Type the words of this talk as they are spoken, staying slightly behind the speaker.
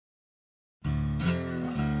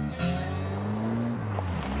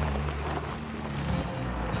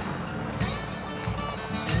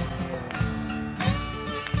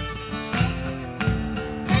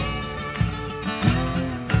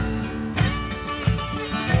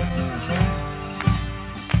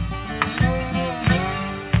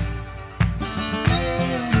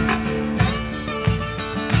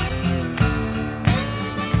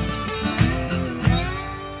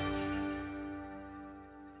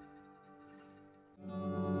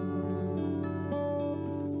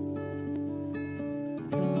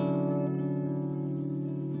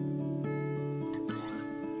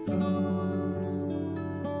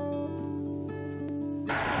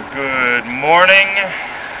morning.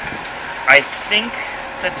 I think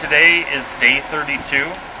that today is day 32.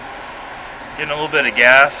 Getting a little bit of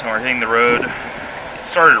gas and we're hitting the road. It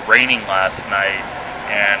started raining last night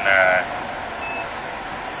and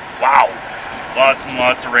wow, lots and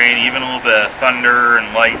lots of rain, even a little bit of thunder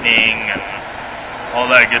and lightning and all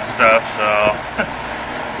that good stuff. So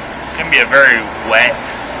it's gonna be a very wet,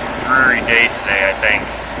 dreary day today, I think.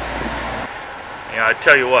 You know, I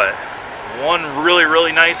tell you what, one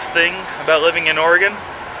really nice thing about living in Oregon,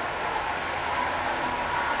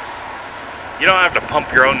 you don't have to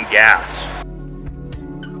pump your own gas.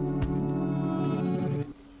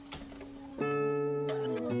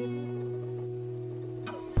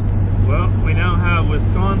 Well, we now have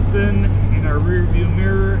Wisconsin in our rearview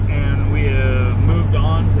mirror and we have moved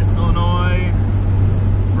on to Illinois.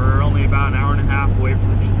 We're only about an hour and a half away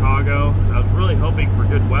from Chicago. I was really hoping for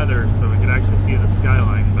good weather so we could actually see the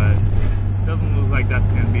skyline, but it doesn't look like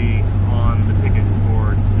that's going to be on the ticket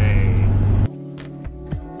for today.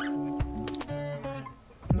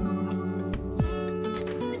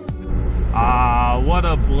 What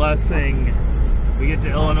a blessing. We get to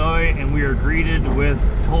Illinois and we are greeted with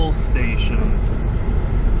toll stations.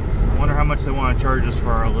 I wonder how much they want to charge us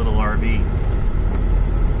for our little RV.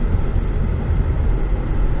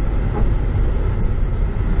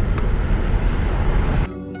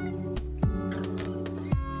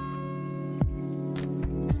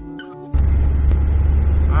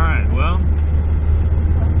 Alright, well,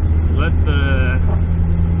 let the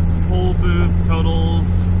toll booth totals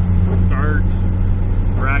start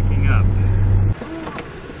racking up.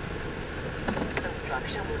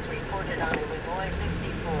 Construction was reported on Illinois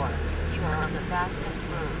 64. You are on the fastest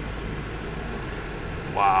route.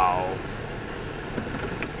 Wow.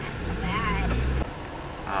 That's bad.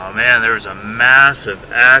 Oh man, there was a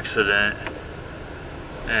massive accident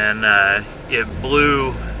and it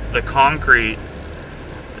blew the concrete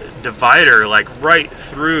divider like right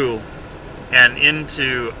through and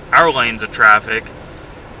into our lanes of traffic.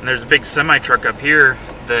 And there's a big semi truck up here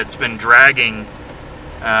that's been dragging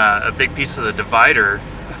a big piece of the divider.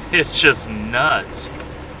 It's just nuts.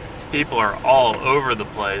 People are all over the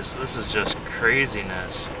place. This is just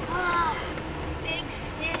craziness. Oh, big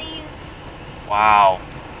cities. Wow.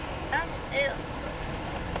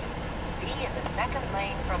 Be in the second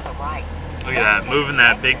lane from the right. Look at that, moving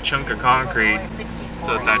that big chunk of concrete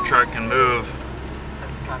so that truck can move.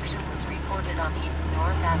 Construction was reported on East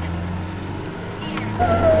North Avenue. We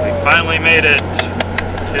finally made it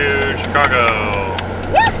to Chicago.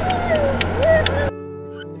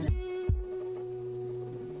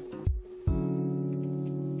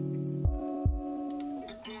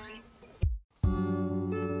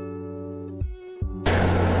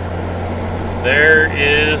 There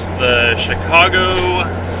is the Chicago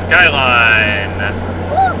skyline.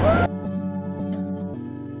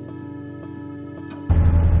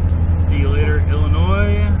 See you later,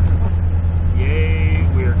 Illinois. Yay,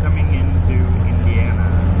 we are coming into Indiana.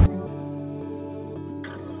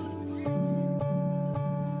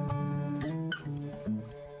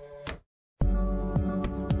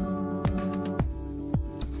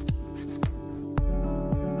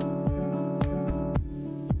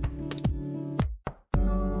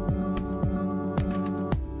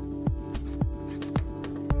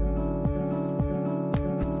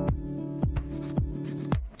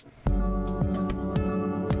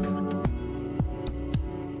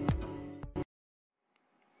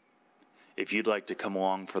 If you'd like to come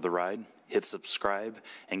along for the ride, hit subscribe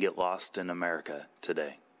and get lost in America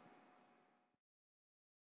today.